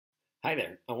Hi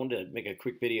there. I wanted to make a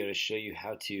quick video to show you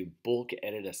how to bulk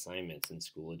edit assignments in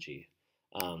Schoology.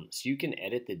 So you can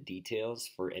edit the details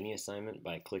for any assignment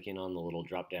by clicking on the little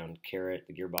drop-down caret,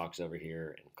 the gearbox over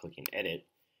here, and clicking Edit.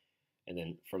 And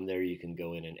then from there you can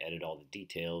go in and edit all the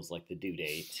details like the due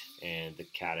date and the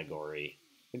category,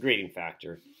 the grading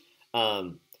factor.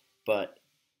 But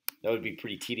that would be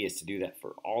pretty tedious to do that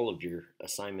for all of your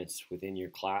assignments within your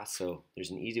class. So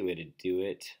there's an easy way to do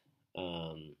it.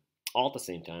 All at the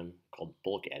same time, called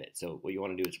bulk edit. So what you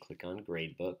want to do is click on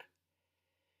gradebook,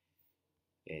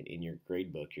 and in your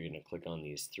gradebook you're going to click on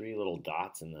these three little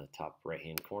dots in the top right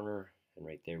hand corner, and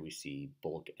right there we see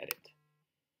bulk edit.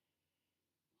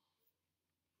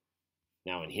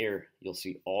 Now in here you'll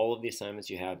see all of the assignments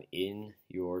you have in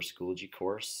your Schoology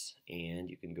course, and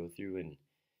you can go through and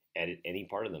edit any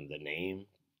part of them, the name,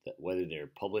 whether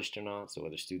they're published or not, so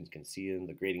whether students can see them,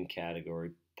 the grading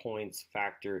category, points,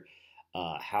 factor,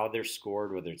 how they're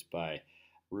scored, whether it's by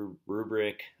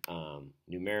rubric,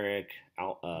 numeric,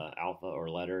 alpha, or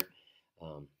letter.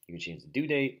 You can change the due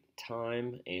date,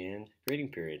 time, and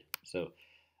grading period. So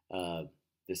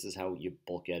this is how you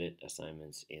bulk edit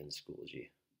assignments in Schoology.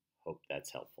 Hope that's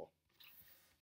helpful.